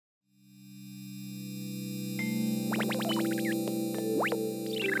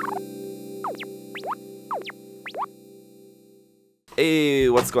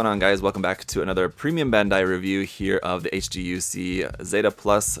What's going on, guys? Welcome back to another Premium Bandai review here of the HGUC Zeta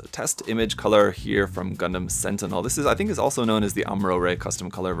Plus test image color here from Gundam Sentinel. This is, I think, is also known as the Amuro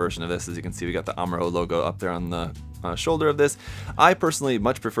custom color version of this. As you can see, we got the Amuro logo up there on the shoulder of this. I personally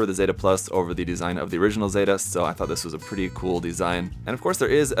much prefer the Zeta Plus over the design of the original Zeta, so I thought this was a pretty cool design. And of course there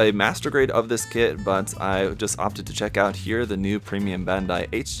is a master grade of this kit, but I just opted to check out here the new Premium Bandai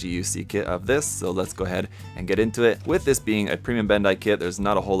HGUC kit of this, so let's go ahead and get into it. With this being a Premium Bandai kit, there's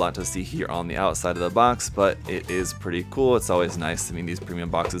not a whole lot to see here on the outside of the box, but it is pretty cool. It's always nice. I mean, these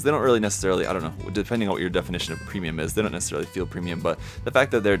premium boxes, they don't really necessarily, I don't know, depending on what your definition of premium is, they don't necessarily feel premium, but the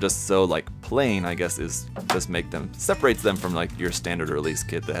fact that they're just so like plain, I guess, is just separates them from like your standard release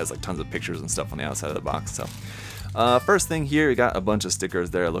kit that has like tons of pictures and stuff on the outside of the box. So first thing here, we got a bunch of stickers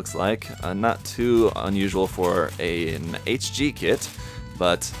there, it looks like. Not too unusual for an HG kit,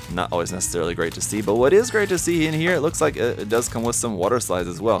 but not always necessarily great to see. But what is great to see in here, it looks like it does come with some water slides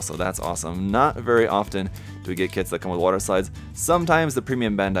as well, so that's awesome. Not very often do we get kits that come with water slides. Sometimes the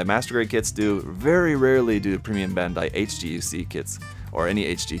Premium Bandai Master Grade kits do. Very rarely do Premium Bandai HGUC kits, or any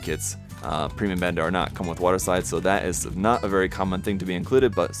HG kits, Premium Bandai or not, come with water slides, so that is not a very common thing to be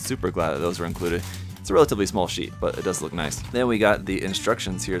included, but super glad that those are included. It's a relatively small sheet, but it does look nice. Then we got the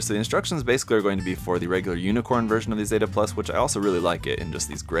instructions here. So the instructions basically are going to be for the regular unicorn version of the Zeta Plus, which I also really like it in just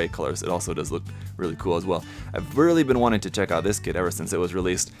these gray colors. It also does look really cool as well. I've really been wanting to check out this kit ever since it was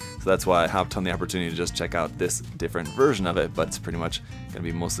released, so that's why I hopped on the opportunity to just check out this different version of it, but it's pretty much going to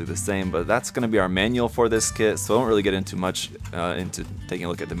be mostly the same. But that's going to be our manual for this kit, so I won't really get into much into taking a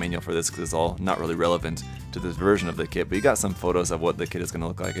look at the manual for this because it's all not really relevant to this version of the kit, but you got some photos of what the kit is going to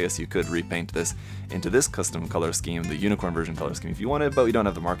look like. I guess you could repaint this into this custom color scheme, the unicorn version color scheme if you wanted, but we don't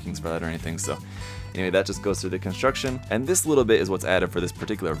have the markings for that or anything. So anyway, that just goes through the construction, and this little bit is what's added for this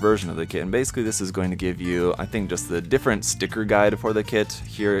particular version of the kit. And basically this is going to give you, I think, just the different sticker guide for the kit.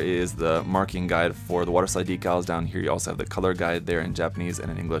 Here is the marking guide for the waterslide decals. Down here you also have the color guide there in Japanese and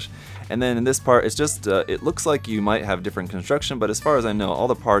in English. And then in this part, it's just it looks like you might have different construction, but as far as I know, all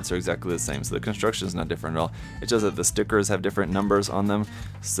the parts are exactly the same, so the construction is not different at all. It's just that the stickers have different numbers on them,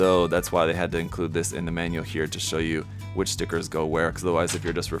 so that's why they had to include this in the manual here to show you which stickers go where, because otherwise if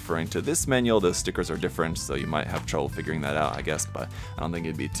you're just referring to this manual, the stickers are different, so you might have trouble figuring that out, I guess, but I don't think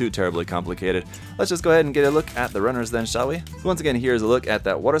it'd be too terribly complicated. Let's just go ahead and get a look at the runners then, shall we? So once again, here's a look at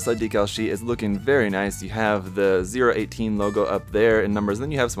that waterslide decal sheet. It's looking very nice. You have the 018 logo up there in numbers,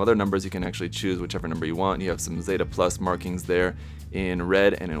 then you have some other numbers. You can actually choose whichever number you want. You have some Zeta Plus markings there in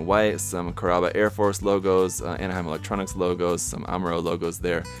red and in white, some Karaba Air Force logos, Anaheim Electronics logos, some Amuro logos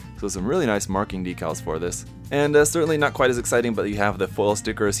there. So some really nice marking decals for this. And certainly not quite as exciting, but you have the foil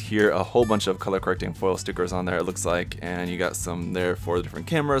stickers here, a whole bunch of color correcting foil stickers on there, it looks like, and you got some there for the different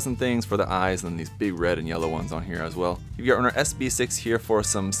cameras and things, for the eyes, and these big red and yellow ones on here as well. You've got runner SB6 here for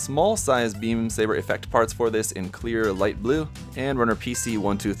some small size beam saber effect parts for this in clear light blue, and runner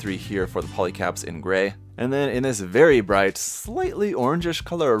PC123 here for the polycaps in gray. And then in this very bright, slightly orangish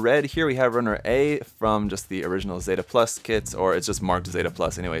color of red, here we have runner A from just the original Zeta Plus kits, or it's just marked Zeta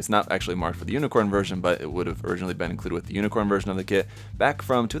Plus anyway. It's not actually marked for the unicorn version, but it would have originally been included with the unicorn version of the kit back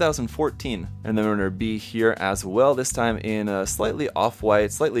from 2014. And then runner B here as well, this time in a slightly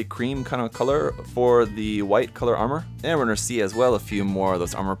off-white, slightly cream kind of color for the white color armor. And runner C as well, a few more of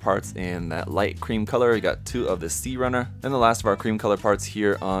those armor parts in that light cream color. You got two of the C runner. And the last of our cream color parts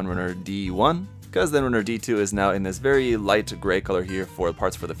here on runner D1. Because then runner D2 is now in this very light gray color here for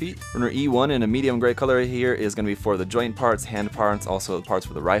parts for the feet. Runner E1 in a medium gray color here is going to be for the joint parts, hand parts, also the parts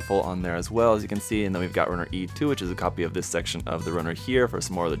for the rifle on there as well, as you can see. And then we've got runner E2, which is a copy of this section of the runner here for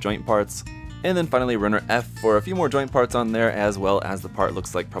some more of the joint parts. And then finally runner F for a few more joint parts on there, as well as the part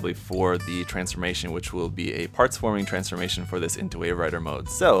looks like probably for the transformation, which will be a parts forming transformation for this into Wave Rider mode.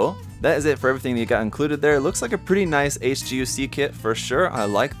 So that is it for everything that you got included there. It looks like a pretty nice HGUC kit for sure. I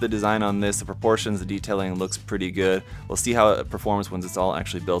like the design on this, the proportions, the detailing looks pretty good. We'll see how it performs once it's all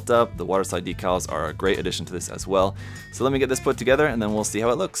actually built up. The waterslide decals are a great addition to this as well. So let me get this put together and then we'll see how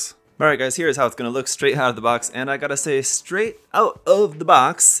it looks. Alright guys, here's how it's going to look straight out of the box, and I gotta say, straight out of the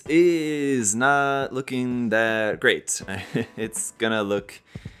box is not looking that great. It's gonna look,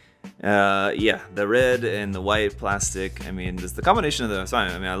 yeah, the red and the white plastic, I mean, just the combination of them is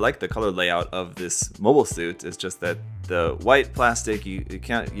fine. I mean, I like the color layout of this mobile suit. It's just that the white plastic, you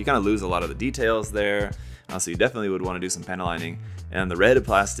kind of lose a lot of the details there. So you definitely would want to do some panel lining. And the red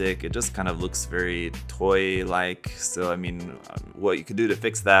plastic, it just kind of looks very toy-like. So I mean, what you could do to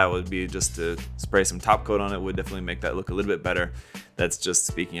fix that would be just to spray some top coat on it. Would definitely make that look a little bit better. That's just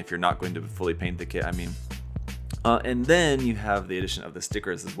speaking if you're not going to fully paint the kit, I mean. And then you have the addition of the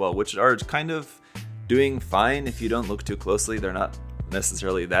stickers as well, which are kind of doing fine if you don't look too closely. They're not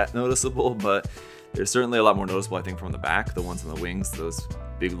necessarily that noticeable, but they're certainly a lot more noticeable, I think, from the back, the ones on the wings, those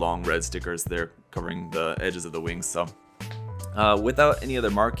big long red stickers there covering the edges of the wings. So without any other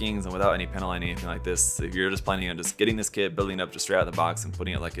markings and without any panel lining, anything like this, if you're just planning on just getting this kit, building it up just straight out of the box and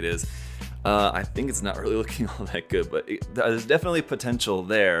putting it like it is, I think it's not really looking all that good, but there's definitely potential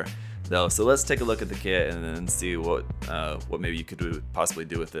there though. So let's take a look at the kit and then see what maybe you could possibly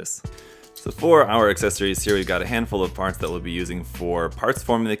do with this. So for our accessories here, we've got a handful of parts that we'll be using for parts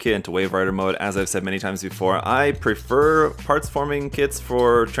forming the kit into Wave Rider mode. As I've said many times before, I prefer parts forming kits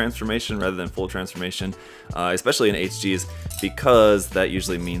for transformation rather than full transformation, especially in HGs, because that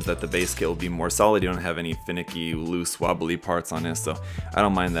usually means that the base kit will be more solid. You don't have any finicky, loose, wobbly parts on this, so I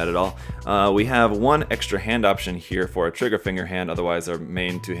don't mind that at all. We have one extra hand option here for a trigger finger hand. Otherwise, our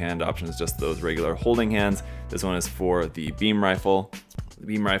main two hand options is just those regular holding hands. This one is for the beam rifle. The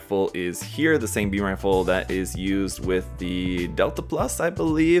beam rifle is here, the same beam rifle that is used with the Delta Plus, I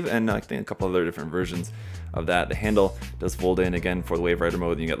believe, and I think a couple other different versions of that. The handle does fold in again for the Wave Rider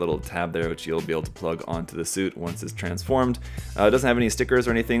mode, and you get a little tab there which you'll be able to plug onto the suit once it's transformed. It doesn't have any stickers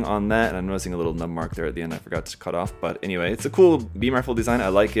or anything on that, and I'm noticing a little nub mark there at the end I forgot to cut off, but anyway, it's a cool beam rifle design. I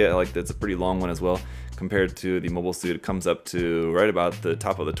like it. I like that it's a pretty long one as well compared to the mobile suit. It comes up to right about the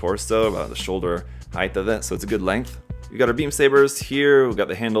top of the torso, about the shoulder height of it, so it's a good length. We've got our beam sabers here, we've got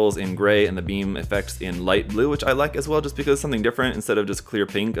the handles in gray and the beam effects in light blue, which I like as well, just because it's something different. Instead of just clear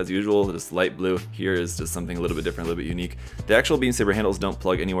pink as usual, just light blue here is just something a little bit different, a little bit unique. The actual beam saber handles don't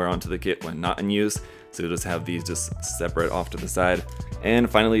plug anywhere onto the kit when not in use, so you'll just have these just separate off to the side. And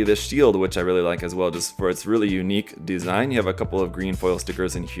finally, this shield, which I really like as well, just for its really unique design. You have a couple of green foil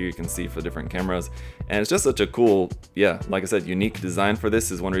stickers in here you can see for different cameras, and it's just such a cool, yeah, like I said, unique design for this.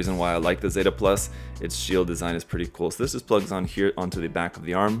 Is one reason why I like the Zeta Plus. Its shield design is pretty cool. So this just plugs on here onto the back of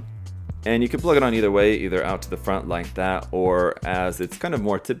the arm, and you can plug it on either way, either out to the front like that, or as it's kind of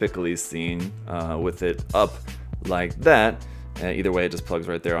more typically seen with it up like that. Either way, it just plugs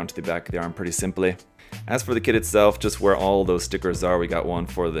right there onto the back of the arm pretty simply. As for the kit itself, just where all those stickers are, we got one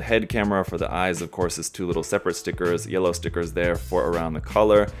for the head camera. For the eyes, of course, is two little separate stickers, yellow stickers there for around the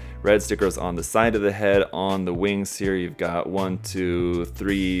collar, red stickers on the side of the head. On the wings here, you've got 1, 2,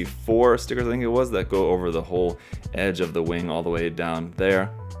 3, 4 stickers, I think it was, that go over the whole edge of the wing all the way down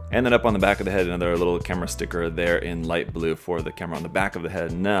there. And then up on the back of the head, another little camera sticker there in light blue for the camera on the back of the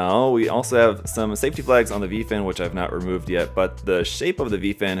head. Now, we also have some safety flags on the V-fin, which I've not removed yet, but the shape of the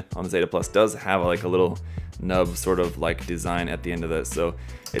V-fin on the Zeta Plus does have like a little nub sort of like design at the end of it, so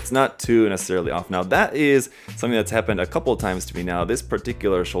it's not too necessarily off. Now, that is something that's happened a couple of times to me now. This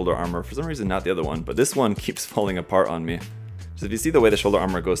particular shoulder armor, for some reason not the other one, but this one keeps falling apart on me. So if you see the way the shoulder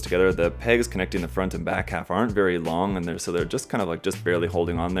armor goes together, the pegs connecting the front and back half aren't very long, and they're just kind of like just barely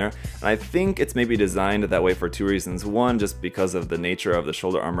holding on there. And I think it's maybe designed that way for two reasons. One, just because of the nature of the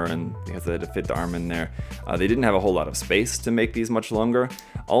shoulder armor and because they had to fit the arm in there. They didn't have a whole lot of space to make these much longer.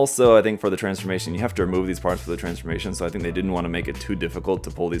 Also, I think for the transformation, you have to remove these parts for the transformation, so I think they didn't want to make it too difficult to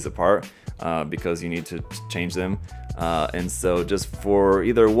pull these apart because you need to change them. And so just for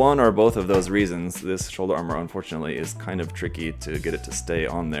either one or both of those reasons, this shoulder armor unfortunately is kind of tricky to get it to stay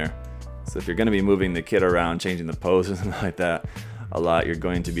on there. So if you're going to be moving the kit around, changing the pose or something like that a lot, you're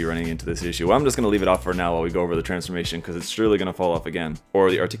going to be running into this issue. Well, I'm just going to leave it off for now while we go over the transformation, because it's surely going to fall off again.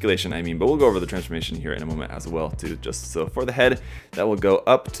 Or the articulation, I mean, but we'll go over the transformation here in a moment as well too. Just so for the head, that will go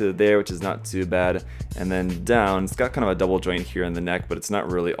up to there, which is not too bad, and then down. It's got kind of a double joint here in the neck, but it's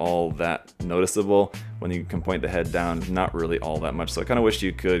not really all that noticeable. When you can point the head down, not really all that much. So I kind of wish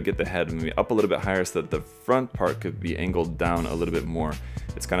you could get the head maybe up a little bit higher so that the front part could be angled down a little bit more.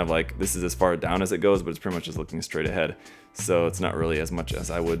 It's kind of like, this is as far down as it goes, but it's pretty much just looking straight ahead. So it's not really as much as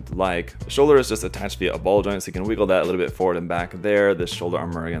I would like. The shoulder is just attached via a ball joint, so you can wiggle that a little bit forward and back there. This shoulder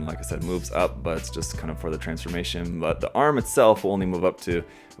armor, again, like I said, moves up, but it's just kind of for the transformation. But the arm itself will only move up to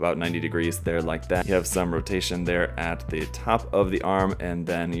about 90 degrees there like that. You have some rotation there at the top of the arm, and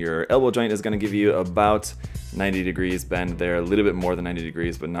then your elbow joint is going to give you about 90 degrees bend there, a little bit more than 90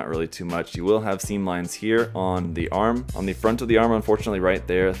 degrees, but not really too much. You will have seam lines here on the arm, on the front of the arm, unfortunately, right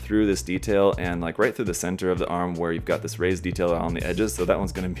there through this detail, and like right through the center of the arm where you've got this raised detail on the edges, so that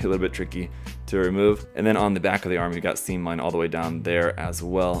one's going to be a little bit tricky to remove. And then on the back of the arm, you got seam line all the way down there as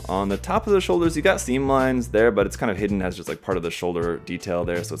well. On the top of the shoulders, you got seam lines there, but it's kind of hidden as just like part of the shoulder detail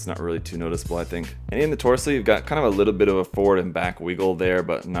there, so it's not really too noticeable, I think. And in the torso, you've got kind of a little bit of a forward and back wiggle there,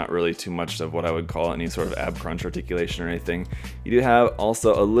 but not really too much of what I would call any sort of ab crunch articulation or anything. You do have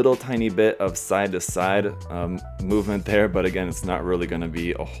also a little tiny bit of side-to-side movement there, but again, it's not really going to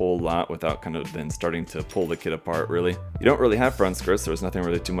be a whole lot without kind of then starting to pull the kit apart, really. You don't really have front skirts, so there's nothing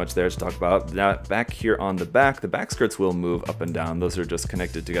really too much there to talk about. Now, back here on the back skirts will move up and down. Those are just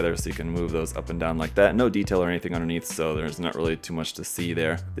connected together, so you can move those up and down like that. No detail or anything underneath, so there's not really too much to see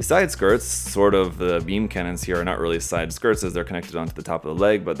there. The side skirts, sort of the beam cannons here, are not really side skirts as they're connected onto the top of the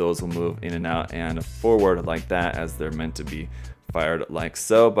leg, but those will move in and out and forward like that as they're meant to be fired like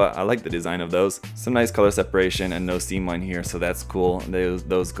so. But I like the design of those. Some nice color separation and no seam line here, so that's cool.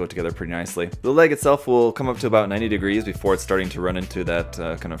 Those go together pretty nicely. The leg itself will come up to about 90 degrees before it's starting to run into that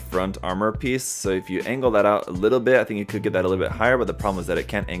kind of front armor piece. So if you angle that out a little bit, I think you could get that a little bit higher, but the problem is that it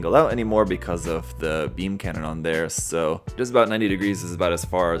can't angle out anymore because of the beam cannon on there. So just about 90 degrees is about as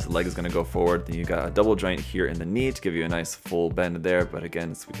far as the leg is going to go forward. Then you got a double joint here in the knee to give you a nice full bend there, but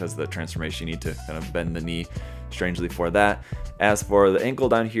again, it's because of the transformation you need to kind of bend the knee strangely for that. As for the ankle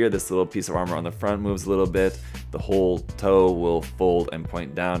down here, this little piece of armor on the front moves a little bit. The whole toe will fold and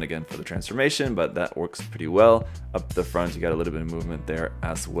point down again for the transformation, but that works pretty well. Up the front, you got a little bit of movement there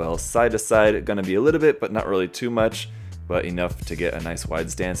as well. Side to side, gonna be a little bit, but not really too much, but enough to get a nice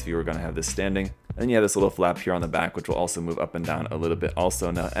wide stance if you were gonna have this standing. And you have this little flap here on the back, which will also move up and down a little bit also.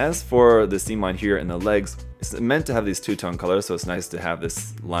 Now, as for the seam line here in the legs, it's meant to have these two-tone colors, so it's nice to have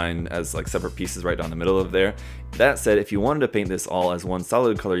this line as like separate pieces right down the middle of there. That said, if you wanted to paint this all as one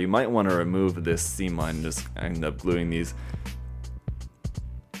solid color, you might want to remove this seam line and just end up gluing these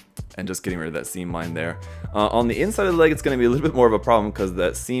and just getting rid of that seam line there. On the inside of the leg, it's going to be a little bit more of a problem because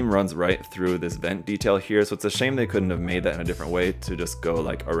that seam runs right through this vent detail here, so it's a shame they couldn't have made that in a different way to just go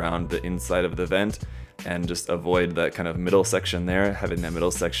like around the inside of the vent and just avoid that kind of middle section there. Having that middle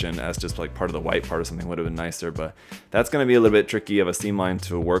section as just like part of the white part or something would have been nicer, but that's going to be a little bit tricky of a seam line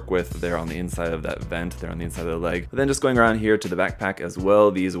to work with there on the inside of that vent there on the inside of the leg. But then just going around here to the backpack as well,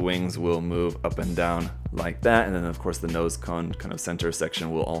 these wings will move up and down like that, and then of course the nose cone kind of center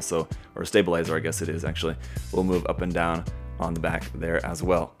section will also, or stabilizer I guess it is actually, will move up and down on the back there as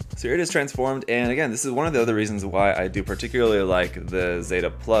well. So here it is transformed, and again, this is one of the other reasons why I do particularly like the Zeta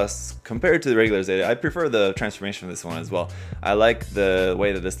Plus compared to the regular Zeta. I prefer the transformation of this one as well. I like the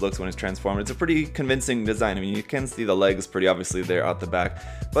way that this looks when it's transformed. It's a pretty convincing design. I mean, you can see the legs pretty obviously there out the back,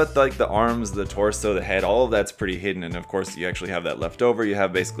 but like the arms, the torso, the head, all of that's pretty hidden, and of course you actually have that left over. You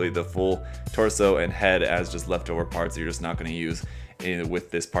have basically the full torso and head as just leftover parts that you're just not going to use with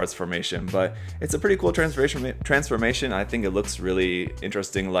this parts formation. But it's a pretty cool transformation. I think it looks really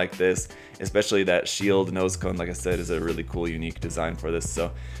interesting like this, especially that shield nose cone, like I said, is a really cool unique design for this,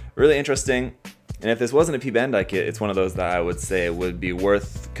 so really interesting. And if this wasn't a P-Bandai kit, it's one of those that I would say would be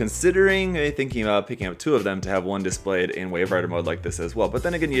worth considering, thinking about picking up two of them to have one displayed in Wave Rider mode like this as well. But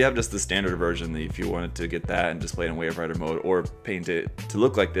then again, you have just the standard version if you wanted to get that and display it in Wave Rider mode or paint it to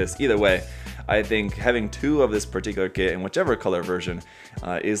look like this. Either way, I think having two of this particular kit in whichever color version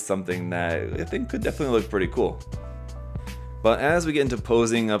is something that I think could definitely look pretty cool. But as we get into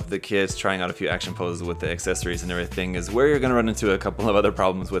posing up the kit, trying out a few action poses with the accessories and everything, is where you're going to run into a couple of other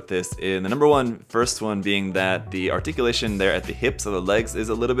problems with this. And the first one being that the articulation there at the hips of the legs is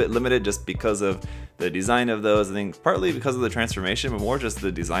a little bit limited just because of the design of those. I think partly because of the transformation, but more just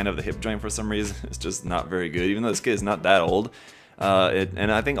the design of the hip joint for some reason. It's just not very good, even though this kit is not that old.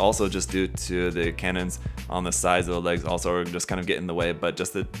 And I think also just due to the cannons on the sides of the legs also are just kind of get in the way, but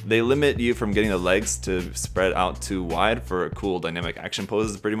just that they limit you from getting the legs to spread out too wide for cool dynamic action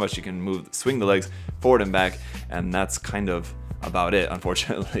poses. Pretty much you can swing the legs forward and back, and that's kind of about it,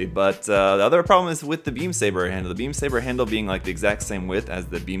 unfortunately. But the other problem is with the beam saber handle. The beam saber handle being like the exact same width as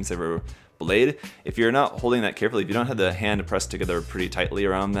the beam saber blade. If you're not holding that carefully, if you don't have the hand pressed together pretty tightly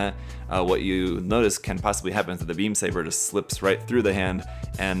around that, what you notice can possibly happen is that the beam saber just slips right through the hand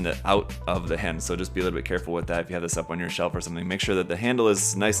and out of the hand. So just be a little bit careful with that. If you have this up on your shelf or something, make sure that the handle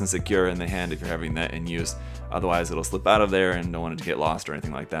is nice and secure in the hand if you're having that in use. Otherwise it'll slip out of there and don't want it to get lost or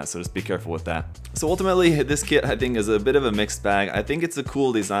anything like that. So just be careful with that. So ultimately this kit I think is a bit of a mixed bag. I think it's a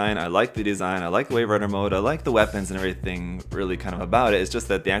cool design. I like the design. I like the Wave Rider mode. I like the weapons and everything really kind of about it. It's just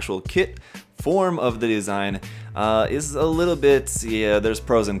that the actual kit form of the design is a little bit, yeah, there's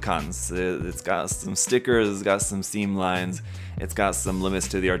pros and cons. It's got some stickers, it's got some seam lines, it's got some limits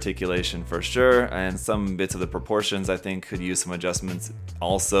to the articulation for sure, and some bits of the proportions I think could use some adjustments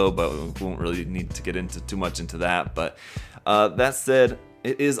also, but we won't really need to get into too much into that. But that said,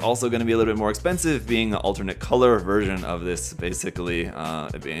 it is also going to be a little bit more expensive, being an alternate color version of this, basically,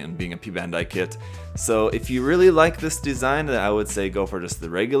 being a P-Bandai kit. So if you really like this design, I would say go for just the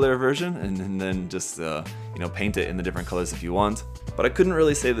regular version, and then just you know, paint it in the different colors if you want. but I couldn't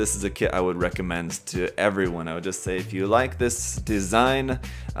really say this is a kit I would recommend to everyone. I would just say if you like this design,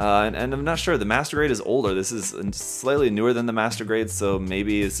 and I'm not sure, the Master Grade is older. This is slightly newer than the Master Grade, so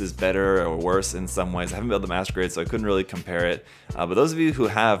maybe this is better or worse in some ways. I haven't built the Master Grade, so I couldn't really compare it. But those of you who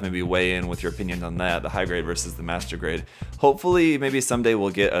have, maybe weigh in with your opinions on that, the High Grade versus the Master Grade. Hopefully, maybe someday we'll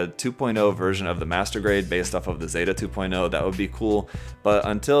get a 2.0 version of the Master Grade based off of the Zeta 2.0. That would be cool. But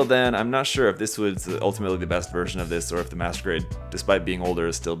until then, I'm not sure if this was ultimately the best version of this, or if the Master Grade, despite being older,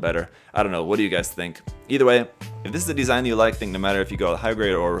 is still better. I don't know. What do you guys think? Either way, if this is a design you like, think no matter if you go the High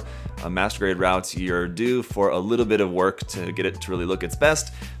Grade or a Master Grade route, you're due for a little bit of work to get it to really look its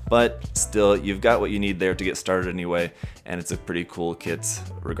best, but still, you've got what you need there to get started anyway, and it's a pretty cool kit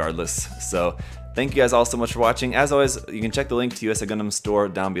regardless. So thank you guys all so much for watching. As always, you can check the link to USA Gundam Store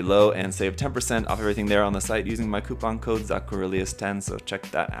down below and save 10% off everything there on the site using my coupon code ZakuAurelius10, so check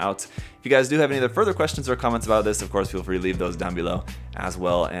that out. If you guys do have any other further questions or comments about this, of course, feel free to leave those down below as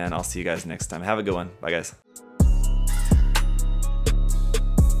well, and I'll see you guys next time. Have a good one. Bye, guys.